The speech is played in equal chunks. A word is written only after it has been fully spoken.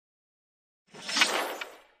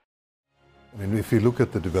I mean, if we look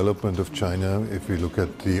at the development of China, if we look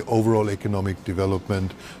at the overall economic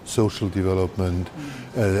development, social development,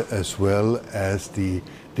 as well as the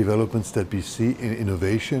developments that we see in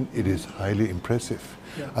innovation, it is highly impressive.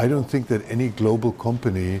 Yeah. I don't think that any global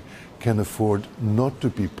company can afford not to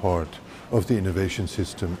be part of the innovation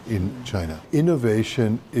system in China.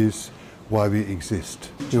 Innovation is why we exist.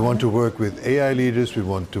 We want to work with AI leaders, we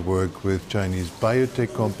want to work with Chinese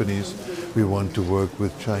biotech companies, we want to work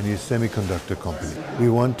with Chinese semiconductor companies. We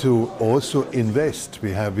want to also invest.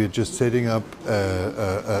 We're just setting up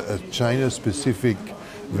a China-specific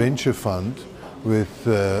venture fund with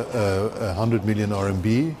 100 million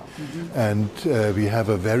RMB, and we have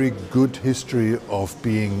a very good history of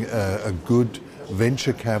being a good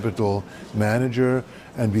venture capital manager,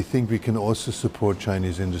 and we think we can also support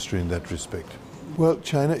Chinese industry in that respect. Well,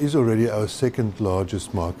 China is already our second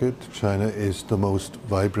largest market. China is the most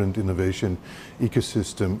vibrant innovation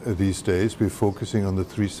ecosystem these days. We're focusing on the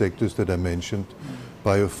three sectors that I mentioned: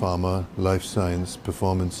 biopharma, life science,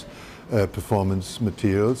 performance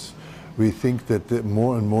materials. We think that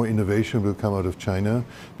more and more innovation will come out of China.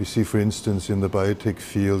 We see, for instance, in the biotech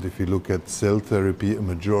field, if you look at cell therapy, a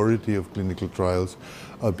majority of clinical trials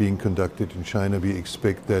are being conducted in China. We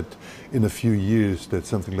expect that in a few years that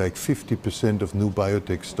something like 50% of new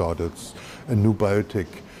biotech startups and new biotech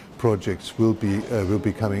projects will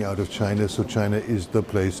be coming out of China. So China is the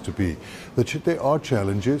place to be. There are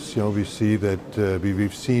challenges. You know, we see that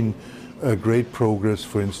we've seen great progress,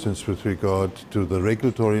 for instance, with regard to the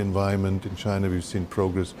regulatory environment in China. We've seen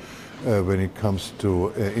progress when it comes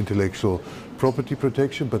to intellectual property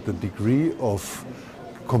protection, but the degree of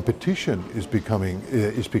competition is becoming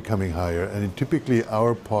higher. And typically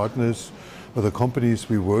our partners, or the companies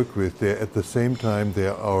we work with, they're at the same time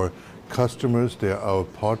they're our customers, they're our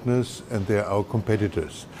partners, and they're our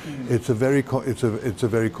competitors. It's a very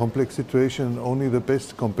complex situation, and only the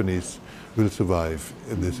best companies will survive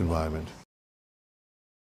in this environment.